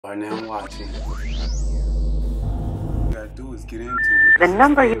Are now watching. What you gotta do is get into it. The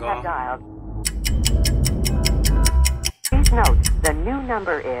number you have dialed. Please note, the new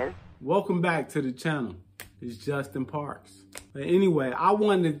number is... Welcome back to the channel. It's Justin Parks. But anyway, I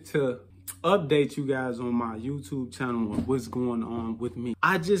wanted to update you guys on my YouTube channel and what's going on with me.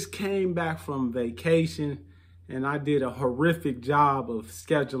 I just came back from vacation and I did a horrific job of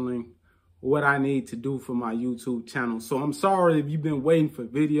scheduling what I need to do for my YouTube channel. So I'm sorry if you've been waiting for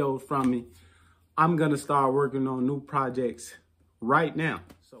videos from me. I'm gonna start working on new projects right now.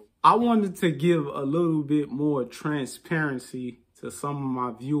 So I wanted to give a little bit more transparency to some of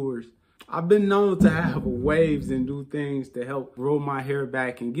my viewers. I've been known to have waves and do things to help grow my hair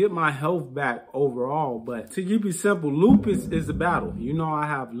back and get my health back overall. But to keep it simple, lupus is a battle. You know, I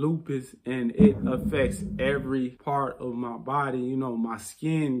have lupus and it affects every part of my body. You know, my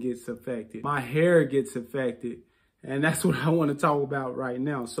skin gets affected, my hair gets affected. And that's what I want to talk about right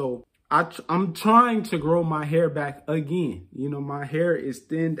now. So I'm trying to grow my hair back again. You know, my hair is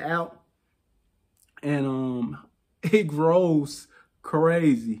thinned out and it grows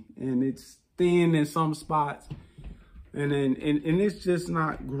crazy and it's thin in some spots and it's just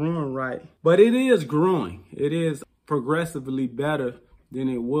not growing right, but it is growing. It is progressively better than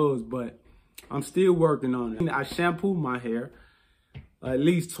it was, but I'm still working on it. I shampoo my hair at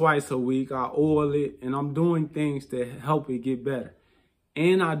least twice a week. I oil it and I'm doing things to help it get better,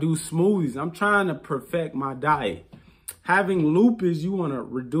 and I do smoothies. I'm trying to perfect my diet. Having lupus, you want to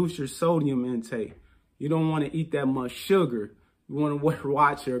reduce your sodium intake. You don't want to eat that much sugar. You want to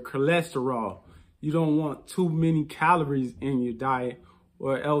watch your cholesterol. You don't want too many calories in your diet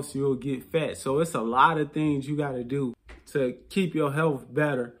or else you'll get fat. So it's a lot of things you got to do to keep your health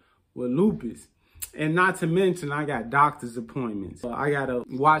better with lupus. And not to mention, I got doctor's appointments. I got to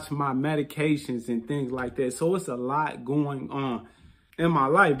watch my medications and things like that. So it's a lot going on in my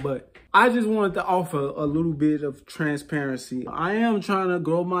life, but I just wanted to offer a little bit of transparency. I am trying to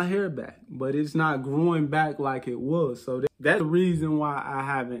grow my hair back, but it's not growing back like it was. So that's the reason why I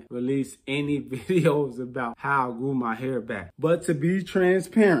haven't released any videos about how I grew my hair back. But to be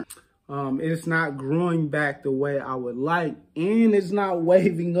transparent, it's not growing back the way I would like, and it's not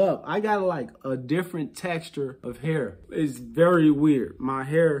waving up. I got like a different texture of hair. It's very weird. My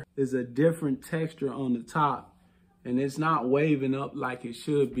hair is a different texture on the top, and it's not waving up like it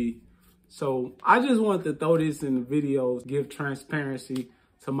should be. So I just wanted to throw this in the videos, give transparency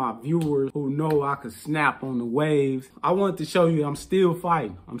to my viewers who know I could snap on the waves. I wanted to show you I'm still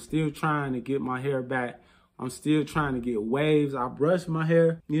fighting. I'm still trying to get my hair back. I'm still trying to get waves. I brush my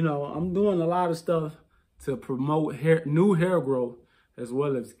hair. You know, I'm doing a lot of stuff to promote new hair growth as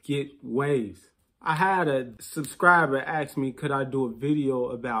well as get waves. I had a subscriber ask me, could I do a video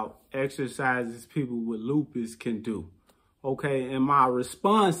about exercises people with lupus can do? Okay, and my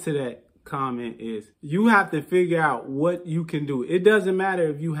response to that comment is, you have to figure out what you can do. It doesn't matter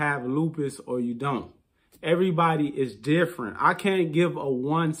if you have lupus or you don't. Everybody is different. I can't give a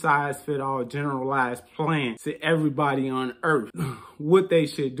one-size-fits-all generalized plan to everybody on earth what they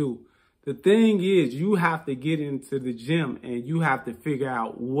should do. The thing is, you have to get into the gym and you have to figure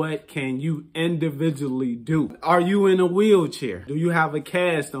out what can you individually do. Are you in a wheelchair? Do you have a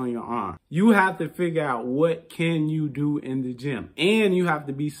cast on your arm? You have to figure out what can you do in the gym. And you have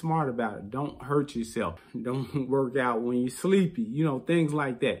to be smart about it. Don't hurt yourself. Don't work out when you're sleepy. You know, things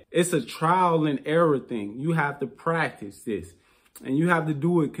like that. It's a trial and error thing. You have to practice this and you have to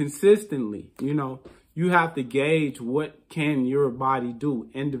do it consistently, you know. You have to gauge what can your body do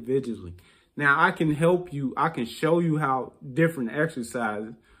individually. Now, I can help you. I can show you how different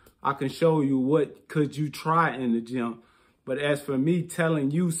exercises. I can show you what could you try in the gym. But as for me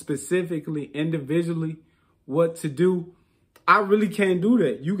telling you specifically, individually, what to do, I really can't do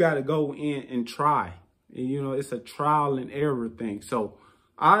that. You got to go in and try. And, you know, it's a trial and error thing. So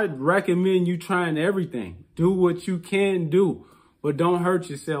I'd recommend you trying everything. Do what you can do, but don't hurt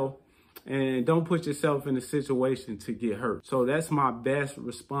yourself. And don't put yourself in a situation to get hurt. So that's my best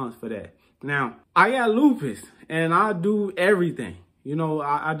response for that. Now, I got lupus and I do everything. You know,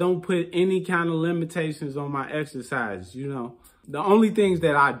 I don't put any kind of limitations on my exercise. You know, the only things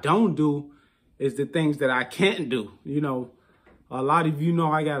that I don't do is the things that I can't do. You know, a lot of you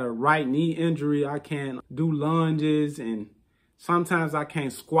know I got a right knee injury. I can't do lunges and sometimes I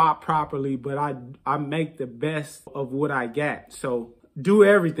can't squat properly, but I make the best of what I got. So do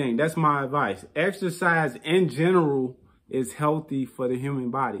everything. That's my advice. Exercise in general is healthy for the human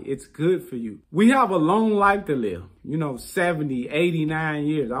body. It's good for you. We have a long life to live, 70, 89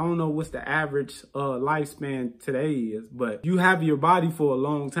 years. I don't know what's the average lifespan today is, but you have your body for a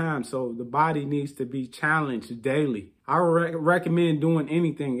long time. So the body needs to be challenged daily. I recommend doing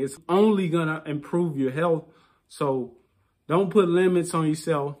anything. It's only gonna improve your health. So don't put limits on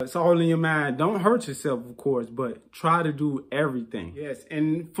yourself. It's all in your mind. Don't hurt yourself, of course, but try to do everything. Yes,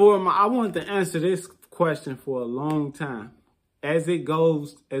 and I wanted to answer this question for a long time. As it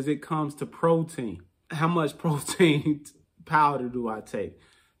comes to protein, how much protein powder do I take?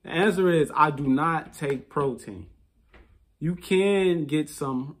 The answer is I do not take protein. You can get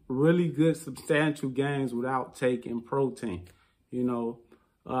some really good substantial gains without taking protein.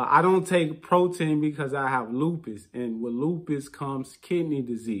 I don't take protein because I have lupus, and with lupus comes kidney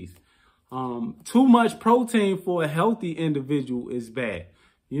disease. Too much protein for a healthy individual is bad.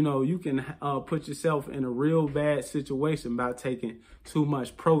 You can put yourself in a real bad situation by taking too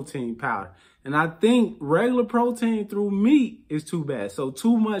much protein powder. And I think regular protein through meat is too bad. So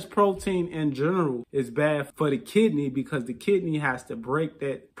too much protein in general is bad for the kidney because the kidney has to break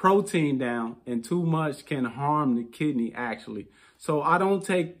that protein down, and too much can harm the kidney actually. So I don't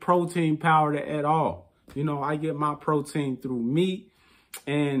take protein powder at all. I get my protein through meat,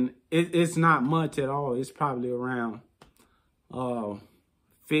 and it's not much at all. It's probably around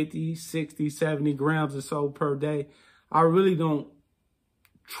 50, 60, 70 grams or so per day. I really don't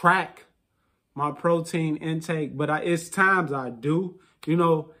track my protein intake, but it's times I do.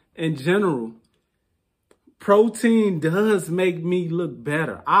 In general, protein does make me look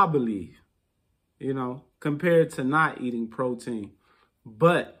better, I believe, compared to not eating protein.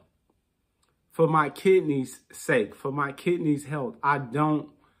 But for my kidneys' sake, for my kidneys' health, I don't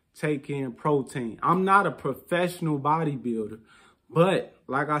take in protein. I'm not a professional bodybuilder, but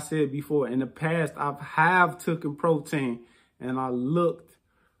like I said before, in the past, I have taken protein and I looked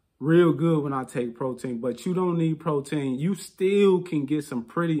real good when I take protein. But you don't need protein. You still can get some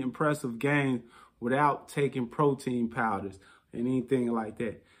pretty impressive gains without taking protein powders and anything like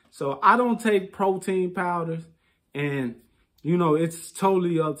that. So I don't take protein powders, and it's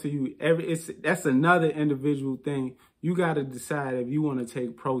totally up to you. That's another individual thing. You got to decide if you want to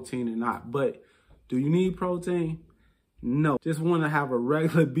take protein or not. But do you need protein? No. Just want to have a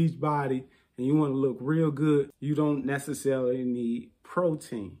regular beach body and you want to look real good. You don't necessarily need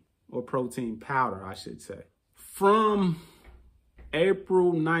protein, or protein powder, I should say. From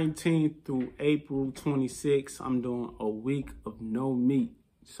April 19th through April 26th, I'm doing a week of no meat.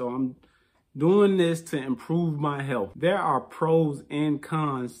 So I'm doing this to improve my health. There are pros and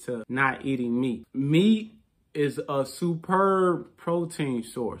cons to not eating meat. Meat is a superb protein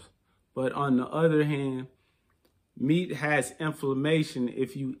source, but on the other hand, meat has inflammation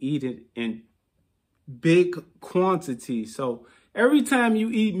if you eat it in big quantities. So every time you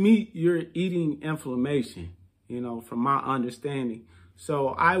eat meat, you're eating inflammation, from my understanding. So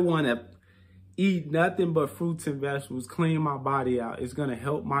I want to eat nothing but fruits and vegetables, clean my body out. It's going to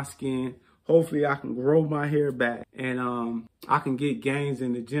help my skin. Hopefully I can grow my hair back, and I can get gains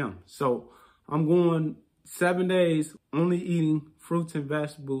in the gym. So I'm going 7 days only eating fruits and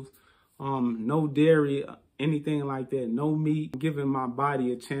vegetables, no dairy, anything like that, no meat, giving my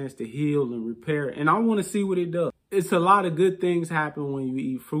body a chance to heal and repair. And I want to see what it does. It's a lot of good things happen when you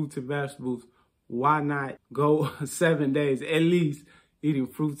eat fruits and vegetables. Why not go 7 days at least eating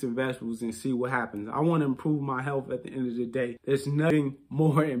fruits and vegetables and see what happens? I want to improve my health at the end of the day. There's nothing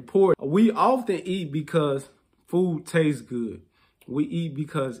more important. We often eat because food tastes good. We eat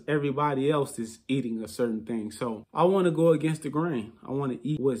because everybody else is eating a certain thing. So I want to go against the grain. I want to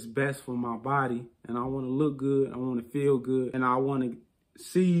eat what's best for my body, and I want to look good. I want to feel good, and I want to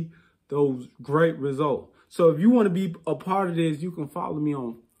see those great results. So if you want to be a part of this, you can follow me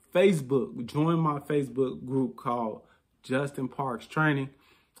on Facebook. Join my Facebook group called Justin Parks Training.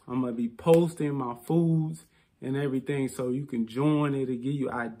 I'm going to be posting my foods and everything, so you can join it to give you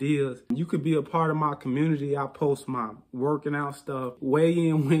ideas. You could be a part of my community. I post my working out stuff.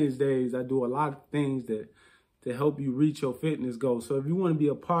 Weigh-in Wednesdays. I do a lot of things to help you reach your fitness goals. So if you want to be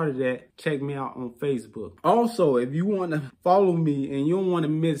a part of that, check me out on Facebook. Also, if you want to follow me and you don't want to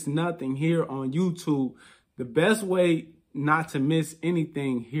miss nothing here on YouTube, the best way not to miss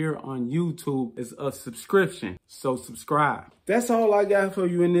anything here on YouTube is a subscription. So subscribe. That's all I got for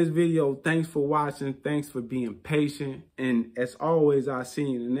you in this video. Thanks for watching. Thanks for being patient. And as always, I'll see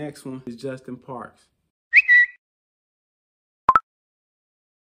you in the next one. It's Justin Parks.